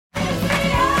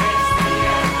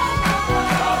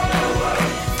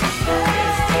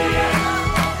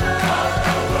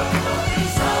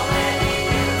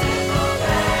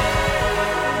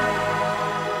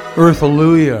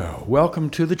Earthalluia.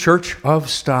 Welcome to the Church of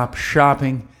Stop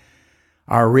Shopping,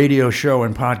 our radio show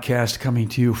and podcast coming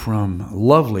to you from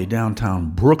lovely downtown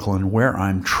Brooklyn, where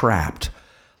I'm trapped,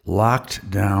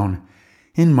 locked down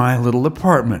in my little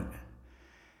apartment.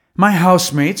 My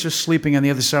housemates are sleeping on the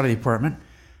other side of the apartment.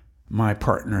 My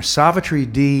partner Savitri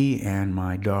D and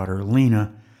my daughter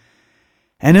Lena.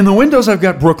 And in the windows I've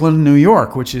got Brooklyn, New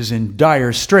York, which is in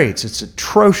dire straits. It's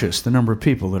atrocious, the number of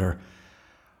people that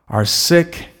are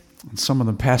sick, and some of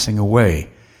them passing away.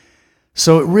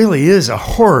 So it really is a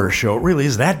horror show. It really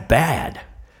is that bad.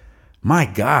 My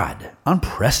God,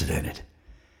 unprecedented.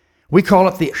 We call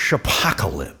it the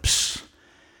Shopocalypse.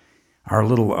 Our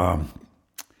little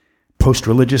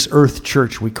post-religious earth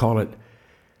church, we call it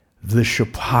the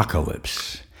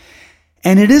Shopocalypse.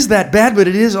 And it is that bad, but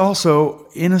it is also,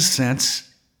 in a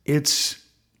sense, it's,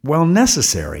 well,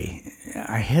 necessary.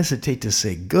 I hesitate to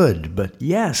say good, but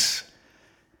yes.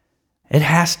 It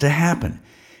has to happen.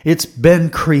 It's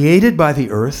been created by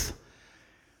the earth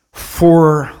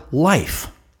for life.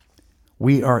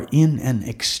 We are in an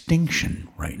extinction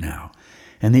right now.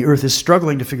 And the earth is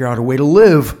struggling to figure out a way to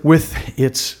live with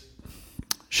its,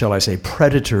 shall I say,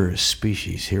 predator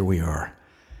species. Here we are.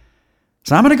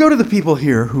 So I'm going to go to the people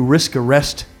here who risk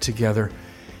arrest together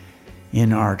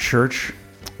in our church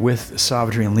with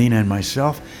Savitri and Lena and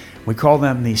myself. We call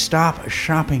them the Stop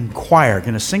Shopping Choir.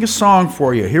 Going to sing a song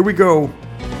for you. Here we go.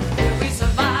 We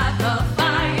survived the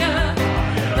fire,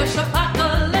 the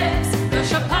shopocalypse, the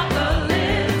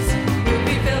shopocalypse.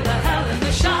 We feel the hell in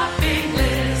the shopping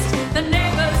list. The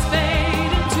neighbors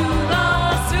fade into the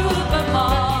supermall.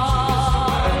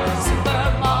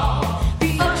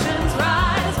 The oceans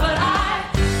rise, but I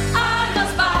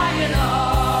must buy it all.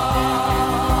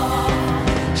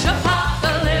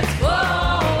 Shopocalypse, whoa.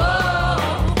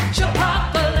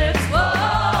 Shopocalypse, whoa.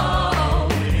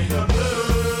 It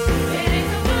ain't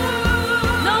the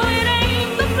blues. No, it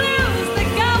ain't the blues that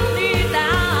got me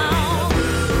down.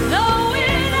 No,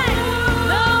 it ain't.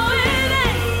 No, it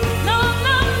ain't. No,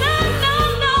 no, no, no,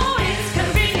 no. It's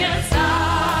convenience.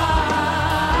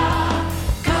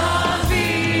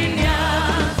 Convenience.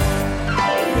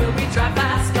 Will we drive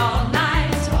fast all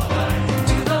night?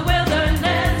 To the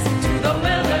wilderness, to the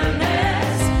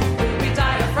wilderness. Will we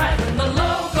die of fright when the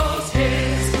logos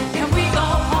hiss? Can we go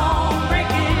home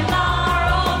breaking our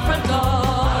own front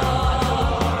door?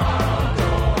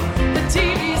 The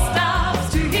TV stops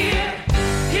to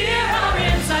hear our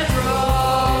insides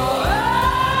roar.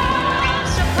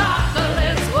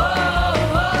 Shopocalypse, whoa.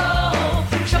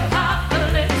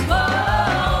 Shopocalypse, whoa.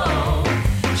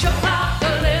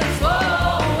 Shopocalypse, whoa.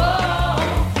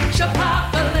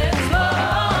 Shopocalypse, whoa.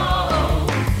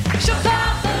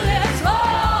 Shopocalypse, whoa.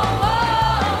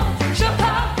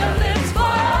 Shopocalypse,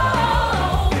 whoa.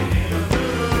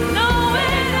 No,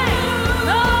 it ain't.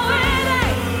 No, it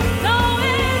ain't. No,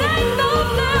 it ain't no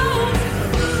blues.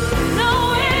 No,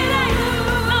 it ain't.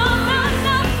 No, no, no,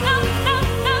 no, no, no, no,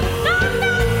 no, no, no. No,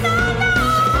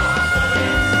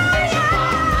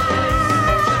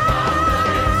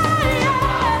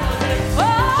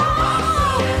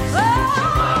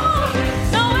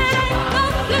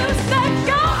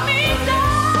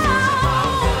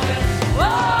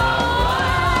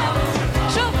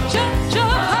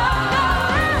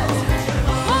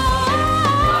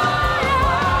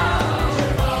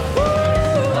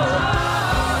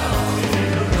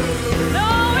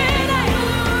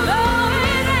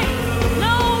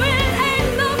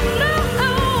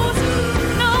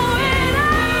 it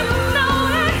ain't the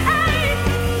blues that got me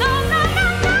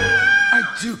down. I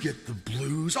do get the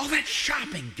blues. All that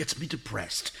shopping gets me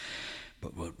depressed.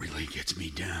 But what really gets me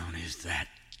down is that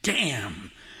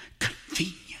damn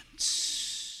convenience.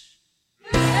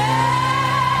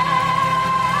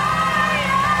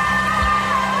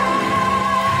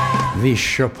 The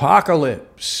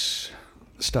Shopocalypse.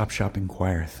 Stop Shopping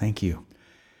Choir. Thank you.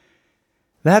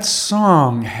 That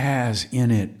song has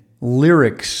in it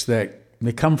lyrics that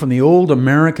they come from the old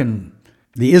American,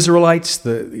 the Israelites,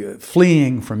 the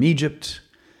fleeing from Egypt.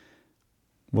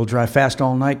 We'll drive fast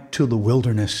all night to the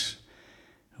wilderness.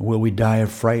 Will we die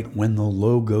of fright when the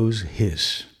logos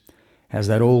hiss? Has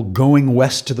that old going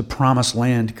west to the promised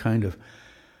land kind of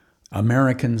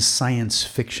American science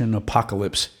fiction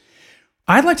apocalypse.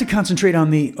 I'd like to concentrate on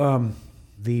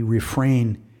the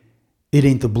refrain, it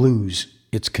ain't the blues,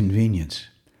 it's convenience.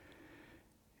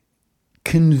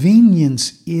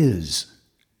 Convenience is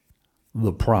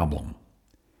the problem.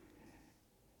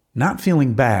 Not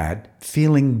feeling bad,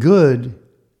 feeling good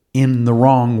in the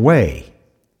wrong way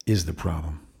is the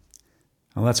problem.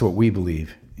 Well, that's what we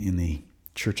believe in the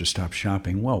Church of Stop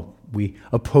Shopping. Well, we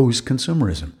oppose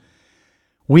consumerism.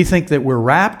 We think that we're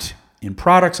wrapped in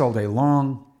products all day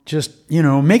long. Just,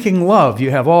 making love.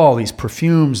 You have all these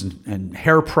perfumes and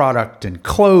hair product and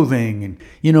clothing and,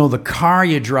 the car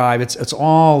you drive. It's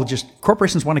all just,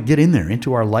 corporations want to get in there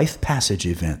into our life passage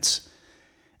events.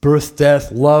 Birth,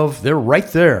 death, love, they're right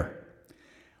there.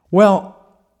 Well,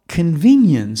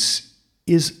 convenience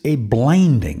is a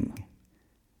blinding.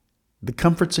 The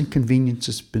comforts and convenience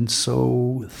has been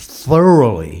so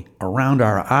thoroughly around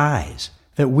our eyes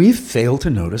that we've failed to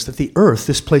notice that the earth,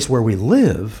 this place where we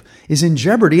live, is in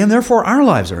jeopardy, and therefore our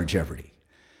lives are in jeopardy.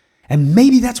 And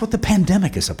maybe that's what the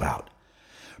pandemic is about.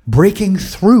 Breaking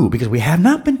through, because we have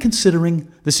not been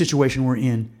considering the situation we're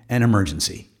in an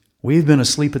emergency. We've been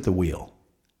asleep at the wheel.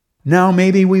 Now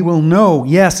maybe we will know,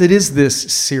 yes, it is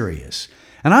this serious.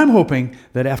 And I'm hoping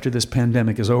that after this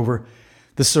pandemic is over,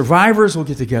 the survivors will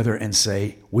get together and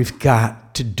say, we've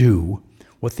got to do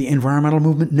what the environmental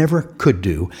movement never could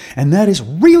do, and that is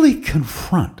really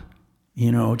confront.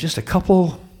 Just a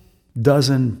couple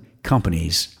dozen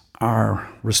companies are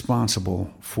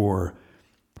responsible for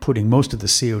putting most of the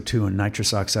CO2 and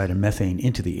nitrous oxide and methane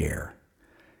into the air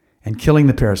and killing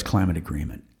the Paris Climate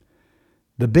Agreement.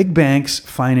 The big banks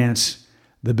finance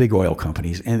the big oil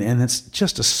companies, and it's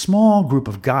just a small group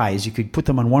of guys. You could put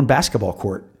them on one basketball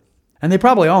court, and they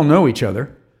probably all know each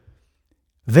other.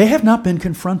 They have not been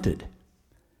confronted.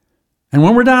 And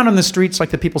when we're down in the streets like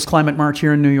the People's Climate March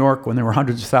here in New York, when there were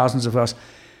hundreds of thousands of us,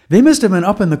 they must have been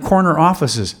up in the corner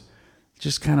offices,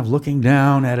 just kind of looking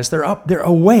down at us. They're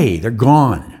away, they're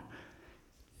gone.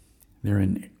 They're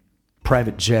in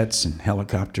private jets and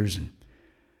helicopters. And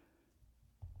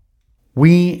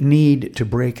we need to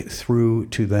break through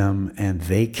to them, and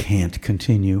they can't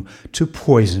continue to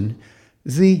poison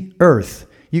the earth.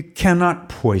 You cannot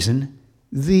poison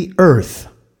the earth.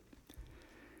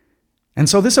 And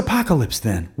so this apocalypse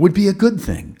then would be a good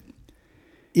thing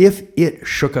if it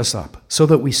shook us up so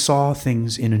that we saw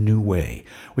things in a new way.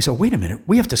 We said, wait a minute,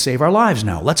 we have to save our lives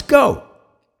now. Let's go.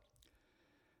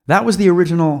 That was the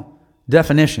original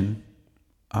definition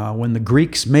when the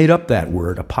Greeks made up that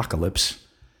word, apocalypse.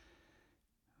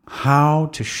 How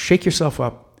to shake yourself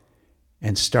up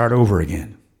and start over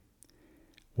again.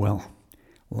 Well,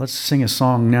 let's sing a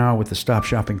song now with the Stop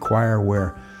Shopping Choir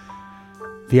where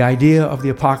the idea of the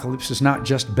apocalypse is not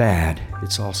just bad,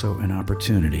 it's also an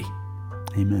opportunity.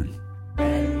 Amen.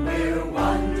 When we're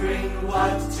wondering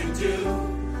what to do,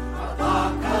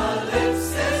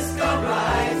 apocalypses come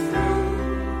right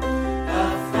through. The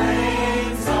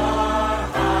flames are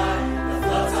high, the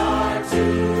floods are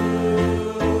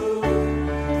too.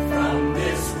 From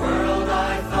this world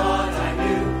I thought I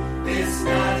knew, this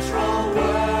natural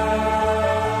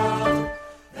world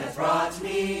that brought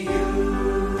me you.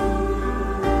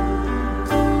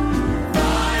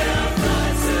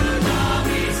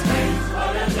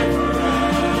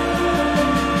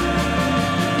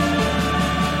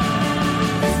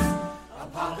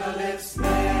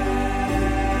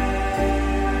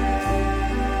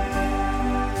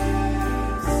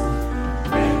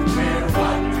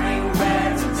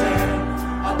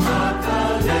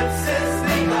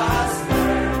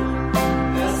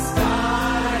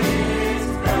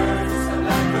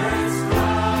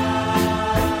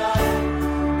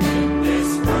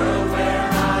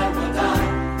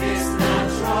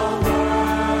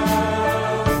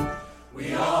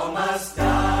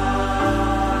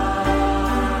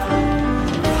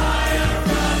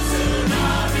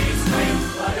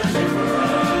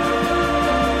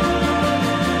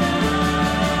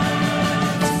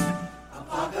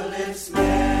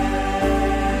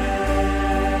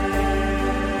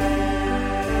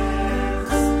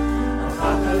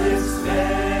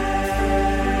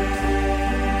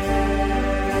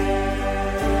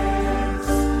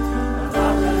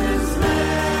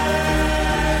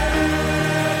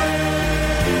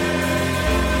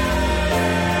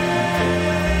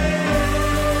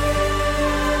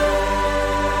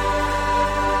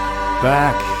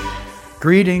 Back.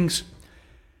 Greetings.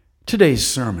 Today's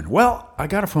sermon. Well, I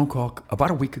got a phone call about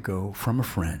a week ago from a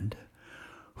friend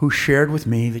who shared with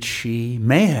me that she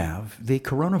may have the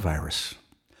coronavirus.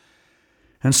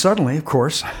 And suddenly, of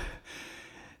course,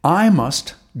 I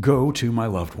must go to my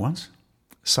loved ones,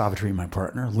 Savitri, my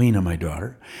partner, Lena, my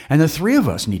daughter, and the three of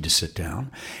us need to sit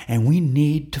down and we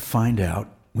need to find out,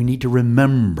 we need to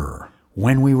remember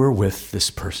when we were with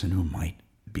this person who might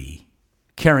be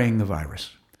carrying the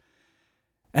virus.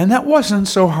 And that wasn't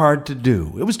so hard to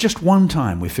do. It was just one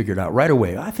time we figured out right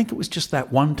away. I think it was just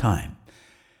that one time.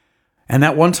 And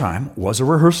that one time was a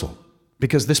rehearsal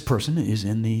because this person is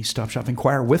in the Stop Shopping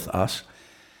Choir with us.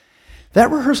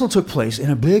 That rehearsal took place in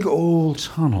a big old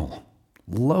tunnel,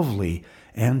 lovely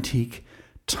antique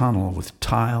tunnel with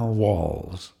tile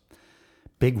walls.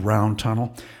 big round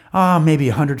tunnel, maybe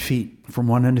 100 feet from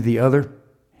one end to the other.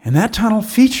 And that tunnel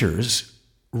features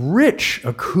rich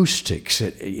acoustics.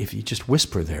 If you just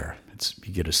whisper there,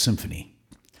 you get a symphony.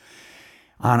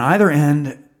 On either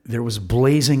end, there was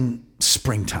blazing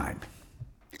springtime,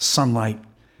 sunlight,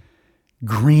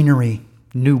 greenery,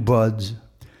 new buds,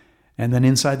 and then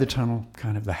inside the tunnel,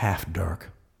 kind of the half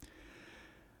dark.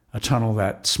 A tunnel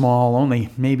that small, only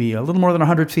maybe a little more than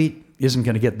 100 feet, isn't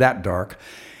going to get that dark.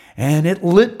 And it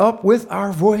lit up with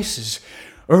our voices.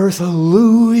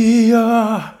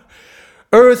 Earth-alleluia,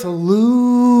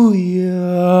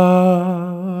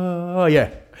 Earth-alleluia. Yeah.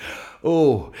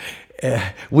 Oh,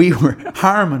 we were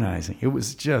harmonizing. It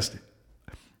was just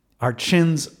our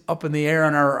chins up in the air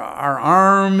and our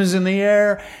arms in the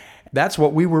air. That's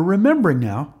what we were remembering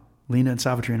now. Lena and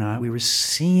Savitri and I, we were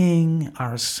seeing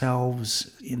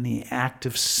ourselves in the act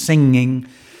of singing.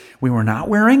 We were not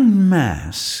wearing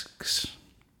masks,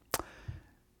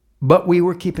 but we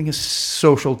were keeping a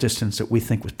social distance that we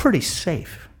think was pretty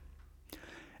safe.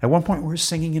 At one point, we were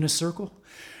singing in a circle,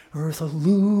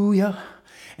 Earth-alleluia.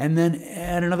 And then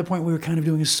at another point, we were kind of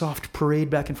doing a soft parade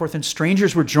back and forth, and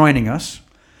strangers were joining us,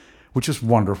 which was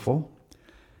wonderful.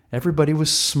 Everybody was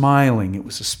smiling. It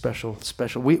was a special.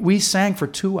 We sang for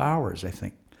 2 hours, I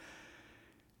think.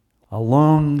 A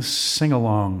long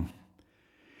sing-along.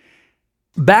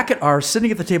 Back at our sitting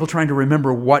at the table trying to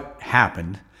remember what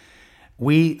happened,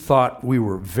 we thought we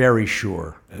were very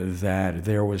sure that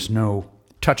there was no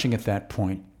touching at that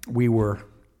point. We were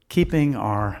keeping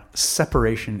our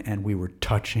separation, and we were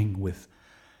touching with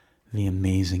the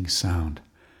amazing sound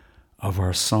of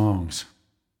our songs.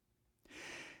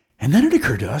 And then it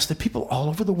occurred to us that people all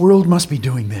over the world must be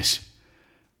doing this,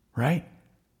 right?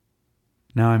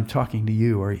 Now I'm talking to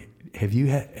you. Have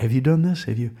you done this?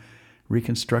 Have you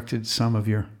reconstructed some of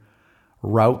your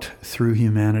route through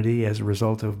humanity as a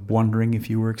result of wondering if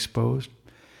you were exposed?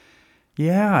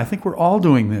 Yeah, I think we're all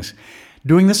doing this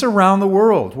around the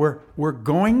world. We're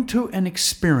going to an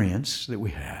experience that we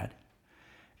had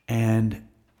and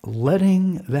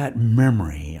letting that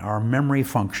memory, our memory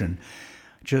function,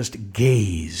 just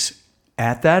gaze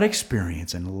at that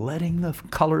experience and letting the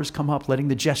colors come up, letting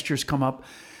the gestures come up,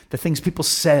 the things people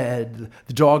said,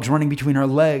 the dogs running between our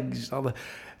legs, all the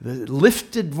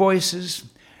lifted voices,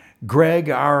 Greg,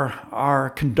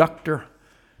 our conductor,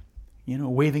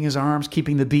 waving his arms,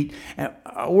 keeping the beat.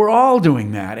 We're all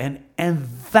doing that, and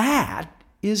that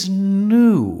is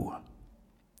new.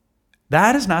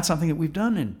 That is not something that we've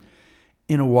done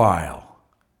in a while.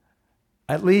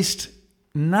 At least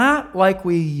not like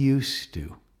we used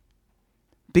to,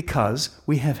 because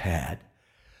we have had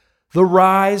the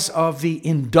rise of the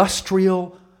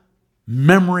industrial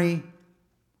memory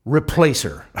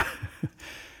replacer.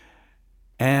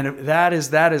 And that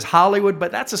is Hollywood,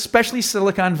 but that's especially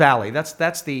Silicon Valley.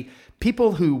 That's the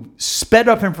people who sped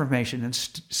up information and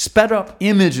sped up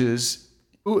images.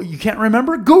 Ooh, you can't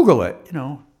remember? Google it.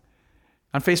 On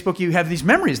Facebook, you have these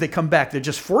memories. They come back. They're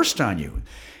just forced on you.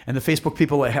 And the Facebook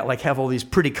people have all these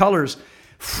pretty colors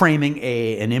framing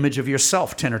an image of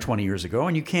yourself 10 or 20 years ago.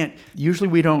 And usually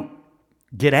we don't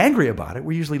get angry about it.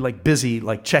 We're usually busy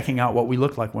checking out what we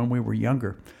looked like when we were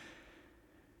younger.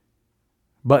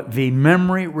 But the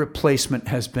memory replacement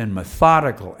has been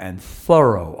methodical and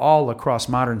thorough all across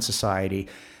modern society.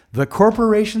 The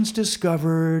corporations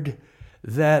discovered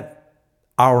that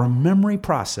our memory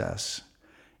process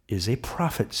is a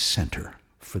profit center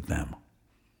for them.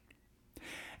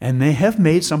 And they have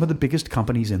made some of the biggest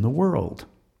companies in the world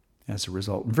as a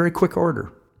result, in very quick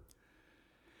order.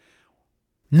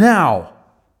 Now,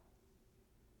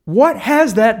 what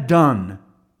has that done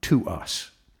to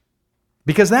us?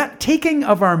 Because that taking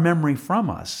of our memory from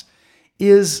us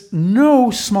is no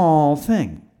small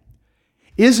thing.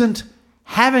 Isn't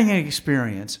having an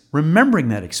experience, remembering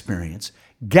that experience,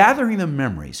 gathering the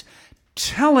memories,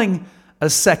 telling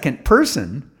a second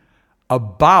person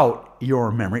about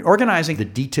your memory, organizing the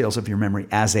details of your memory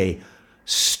as a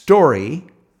story,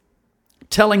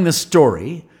 telling the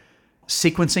story,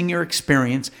 sequencing your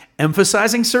experience,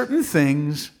 emphasizing certain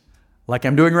things, like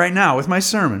I'm doing right now with my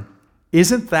sermon.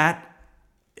 Isn't that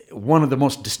one of the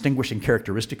most distinguishing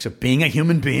characteristics of being a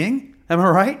human being? Am I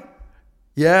right?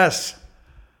 Yes.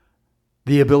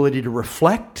 The ability to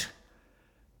reflect,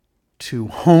 to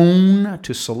hone,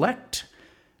 to select,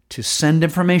 to send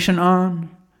information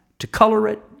on, to color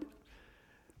it.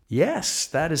 Yes,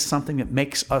 that is something that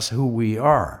makes us who we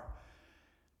are.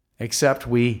 Except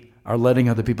we are letting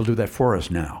other people do that for us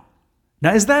now.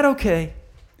 Now, is that okay?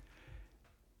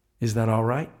 Is that all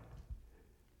right?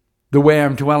 The way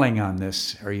I'm dwelling on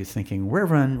this, are you thinking,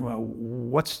 Reverend,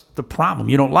 what's the problem?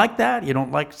 You don't like that? You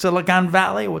don't like Silicon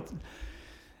Valley?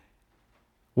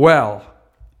 Well,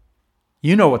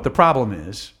 you know what the problem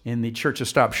is. In the Church of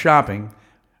Stop Shopping,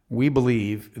 we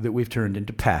believe that we've turned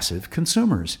into passive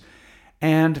consumers.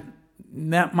 And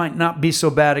that might not be so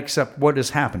bad, except what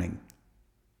is happening.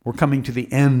 We're coming to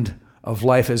the end of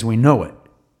life as we know it.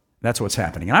 That's what's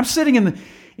happening. And I'm sitting in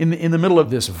the middle of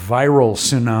this viral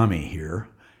tsunami here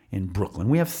in Brooklyn.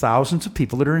 We have thousands of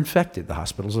people that are infected. The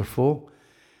hospitals are full.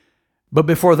 But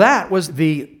before that was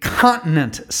the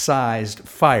continent-sized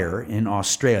fire in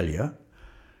Australia.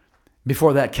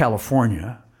 Before that,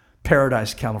 California,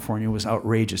 Paradise, California, was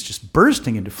outrageous, just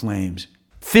bursting into flames.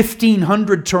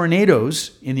 1,500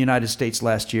 tornadoes in the United States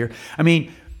last year. I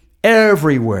mean,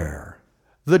 everywhere.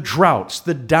 The droughts,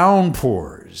 the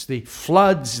downpours, the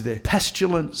floods, the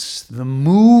pestilence, the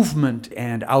movement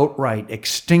and outright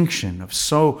extinction of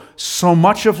so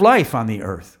much of life on the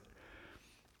earth.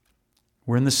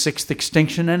 We're in the 6th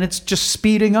extinction, and it's just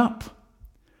speeding up.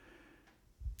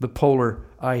 The polar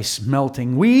ice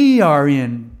melting. We are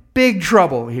in big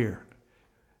trouble here.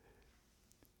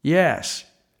 Yes,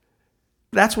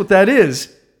 that's what that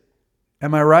is.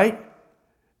 Am I right?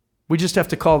 We just have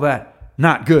to call that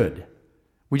not good.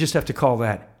 We just have to call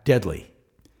that deadly.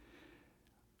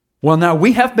 Well, now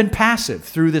we have been passive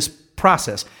through this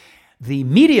process. The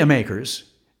media makers,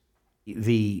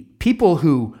 the people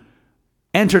who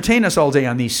entertain us all day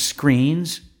on these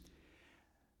screens,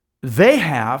 they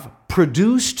have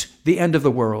produced the end of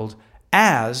the world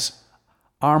as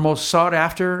our most sought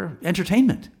after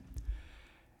entertainment.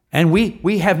 And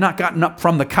we have not gotten up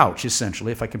from the couch,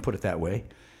 essentially, if I can put it that way,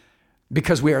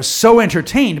 because we are so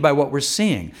entertained by what we're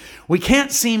seeing. We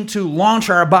can't seem to launch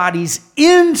our bodies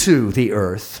into the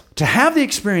earth to have the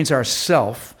experience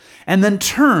ourselves and then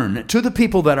turn to the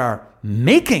people that are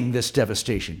making this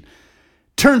devastation.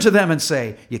 Turn to them and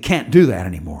say, you can't do that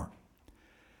anymore.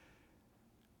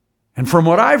 And from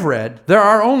what I've read, there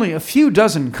are only a few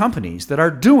dozen companies that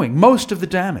are doing most of the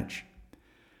damage.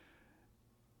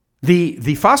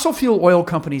 The fossil fuel oil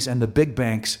companies and the big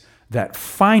banks that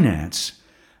finance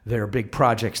their big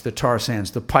projects, the tar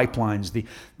sands, the pipelines,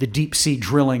 the deep sea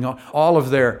drilling, all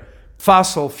of their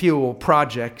fossil fuel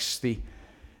projects,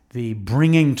 the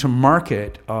bringing to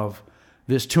market of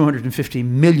this 250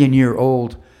 million year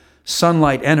old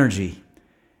sunlight energy,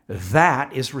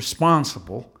 that is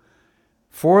responsible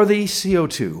for the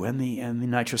CO2 and the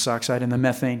nitrous oxide and the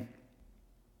methane.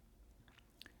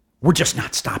 We're just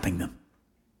not stopping them.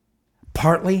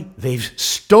 Partly, they've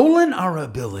stolen our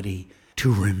ability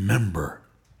to remember.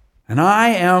 And I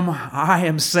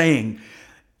am saying,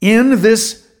 in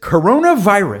this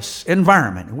coronavirus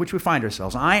environment in which we find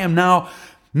ourselves, I am now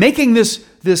making this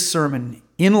sermon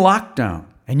in lockdown,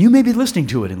 and you may be listening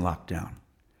to it in lockdown.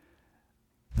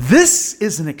 This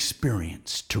is an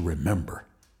experience to remember.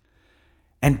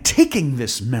 And taking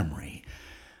this memory,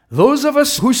 those of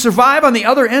us who survive on the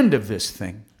other end of this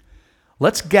thing,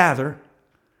 let's gather,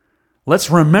 let's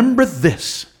remember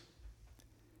this.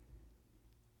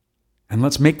 And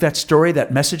let's make that story,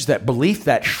 that message, that belief,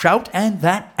 that shout, and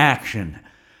that action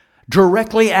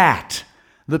directly at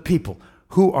the people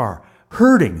who are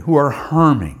hurting, who are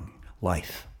harming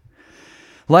life.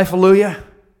 Life-alleluia.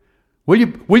 Will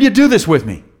you do this with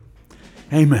me?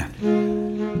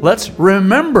 Amen. Let's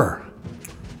remember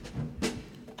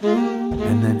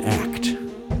and then act.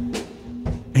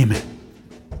 Amen.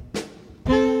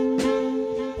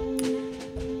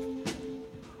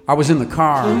 I was in the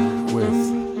car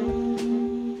with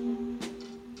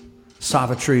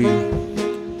Savitri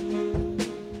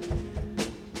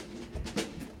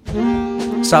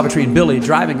and Billy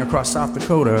driving across South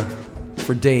Dakota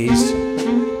for days,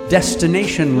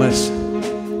 destinationless.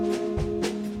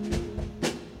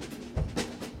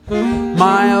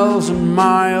 Miles and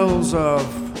miles of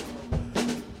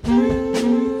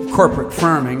corporate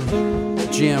farming,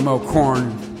 GMO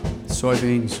corn,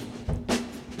 soybeans.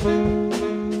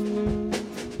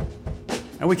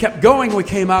 And we kept going. We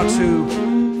came out to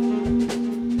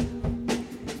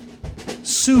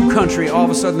Sioux country. All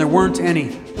of a sudden there weren't any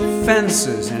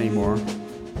fences anymore.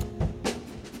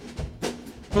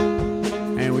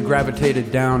 And we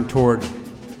gravitated down toward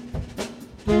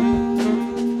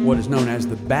what is known as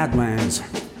the Badlands.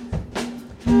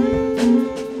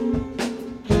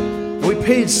 We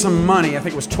paid some money, I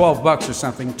think it was $12 or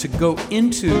something, to go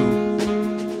into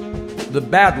the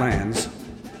Badlands,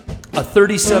 a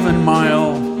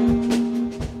 37-mile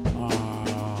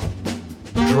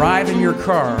drive in your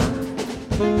car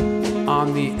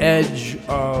on the edge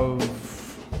of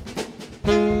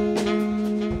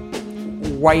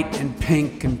white and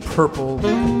pink and purple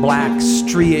and black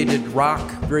striated rock,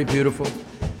 very beautiful.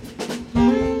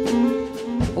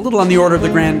 A little on the order of the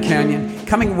Grand Canyon,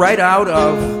 coming right out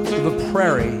of the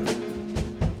prairie.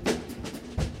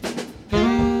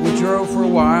 We drove for a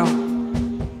while.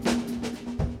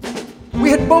 We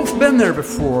had both been there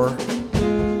before,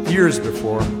 years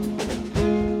before,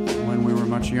 when we were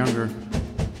much younger.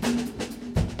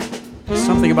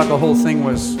 Something about the whole thing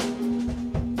was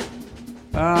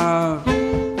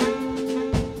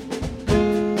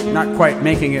not quite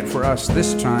making it for us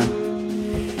this time.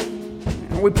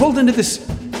 We pulled into this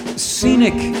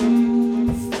scenic,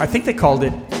 I think they called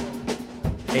it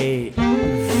a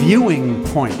viewing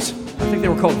point. I think they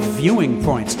were called viewing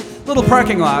points. Little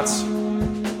parking lots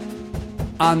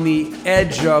on the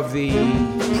edge of the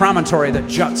promontory that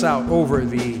juts out over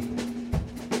the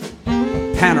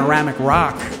panoramic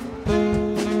rock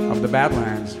of the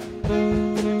Badlands.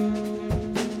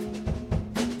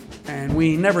 And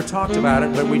we never talked about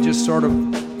it, but we just sort of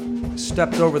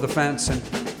stepped over the fence and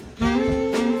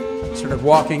started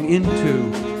walking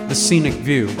into the scenic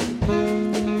view.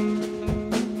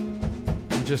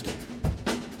 And just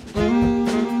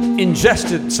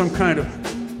ingested some kind of,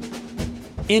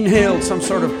 inhaled some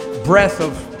sort of breath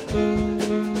of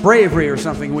bravery or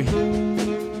something. We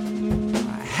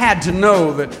had to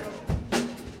know that,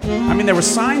 I mean, there were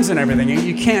signs and everything.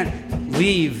 You can't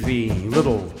leave the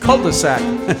little cul-de-sac.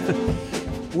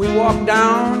 We walked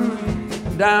down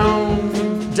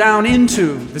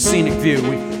into the scenic view.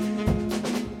 We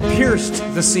pierced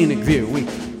the scenic view. We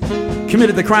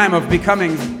committed the crime of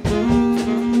becoming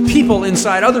people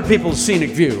inside other people's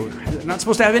scenic view. They're not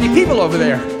supposed to have any people over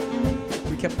there.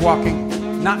 We kept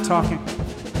walking, not talking,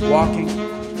 walking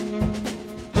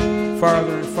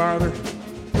farther and farther.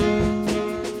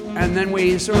 And then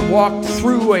we sort of walked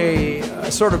through a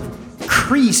sort of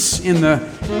crease in the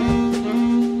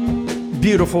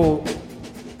beautiful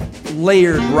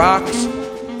layered rocks.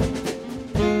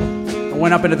 I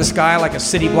went up into the sky like a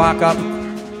city block up.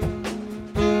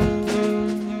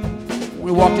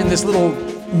 We walked in this little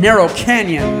narrow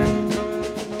canyon,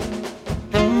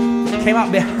 came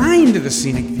out behind the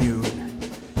scenic view,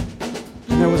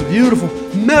 and there was a beautiful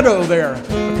meadow there. A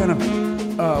kind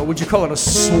of, would you call it a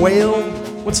swale?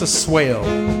 What's a swale?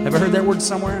 Ever heard that word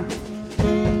somewhere?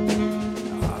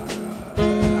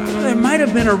 There might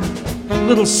have been a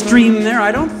little stream there.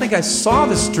 I don't think I saw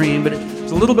the stream, but it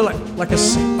was a little bit like a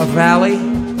valley.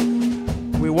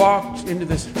 We walked into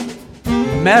this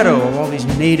meadow of all these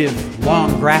native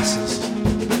long grasses.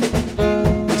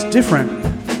 It's different.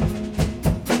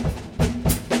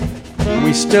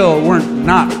 We still weren't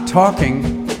not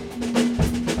talking.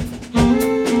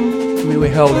 I mean, we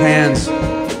held hands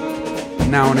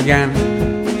now and again.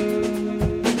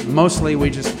 Mostly we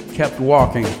just kept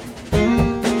walking.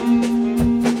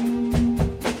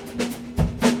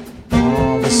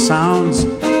 All the sounds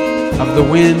of the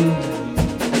wind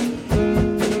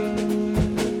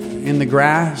in the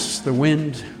grass, the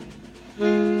wind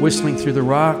whistling through the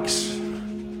rocks.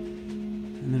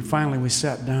 And then finally we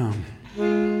sat down.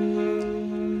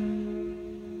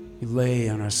 We lay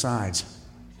on our sides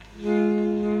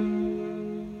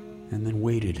and then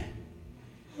waited.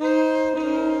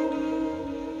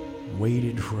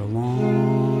 Waited for a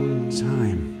long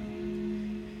time.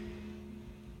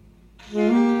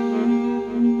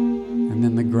 And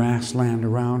then the grassland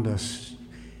around us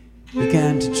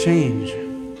began to change.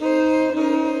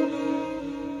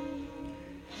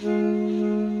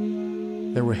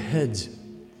 There were heads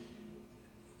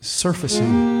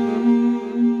surfacing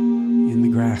in the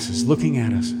grasses, looking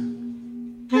at us.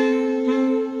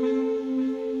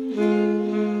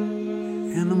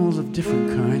 Animals of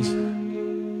different kinds.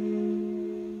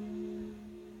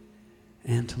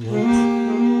 Antelope,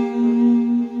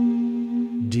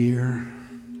 deer,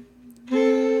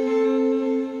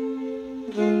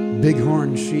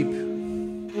 bighorn sheep,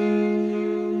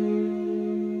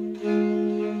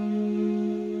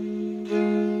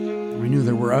 we knew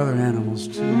there were other animals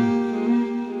too.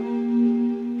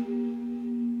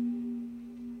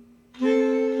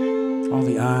 All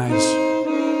the eyes,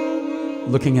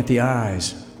 looking at the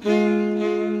eyes. And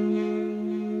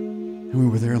we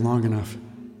were there long enough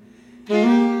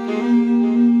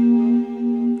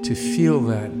to feel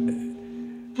that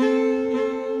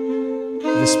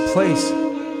this place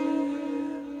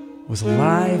was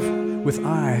alive with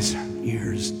eyes,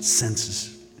 ears,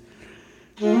 senses.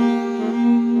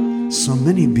 So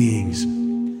many beings.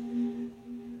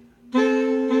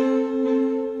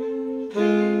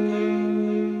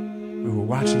 We were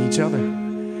watching each other.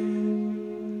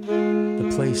 The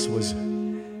place was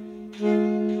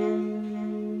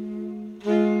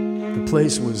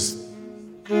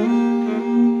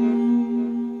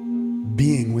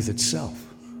being with itself.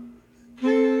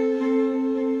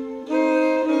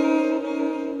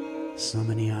 So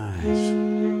many eyes.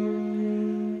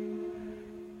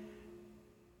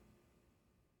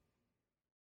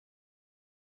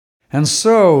 And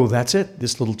so that's it.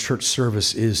 This little church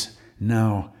service is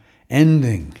now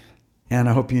ending. And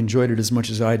I hope you enjoyed it as much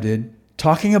as I did.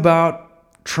 Talking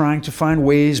about trying to find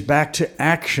ways back to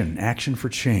action for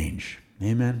change.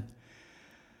 Amen.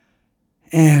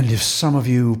 And if some of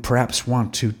you perhaps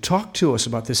want to talk to us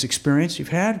about this experience you've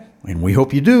had, and we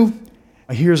hope you do,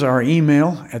 here's our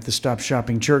email at the Stop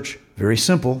Shopping Church. Very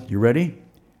simple. You ready?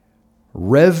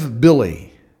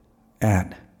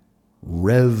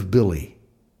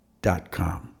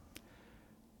 revbilly@revbilly.com.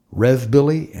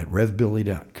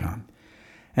 revbilly@revbilly.com.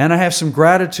 And I have some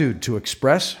gratitude to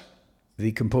express.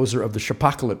 The composer of the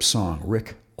Shapocalypse song,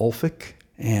 Rick Ulfick,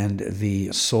 and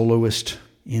the soloist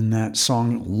in that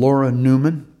song, Laura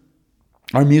Newman,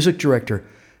 our music director,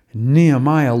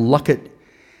 Nehemiah Luckett,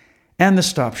 and the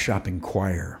Stop Shopping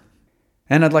Choir.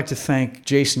 And I'd like to thank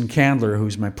Jason Candler,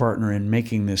 who's my partner in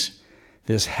making this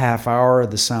half hour,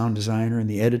 the sound designer and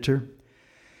the editor.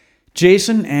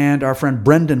 Jason and our friend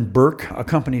Brendan Burke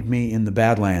accompanied me in the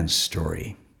Badlands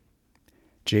story.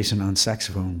 Jason on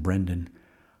saxophone, Brendan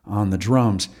on the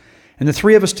drums. And the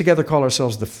three of us together call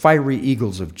ourselves the Fiery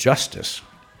Eagles of Justice.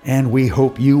 And we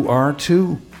hope you are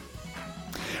too.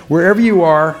 Wherever you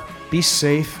are, be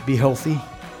safe, be healthy,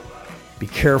 be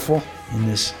careful in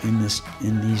these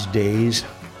days.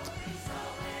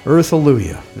 Earth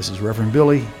Alleluia. This is Reverend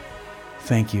Billy.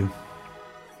 Thank you.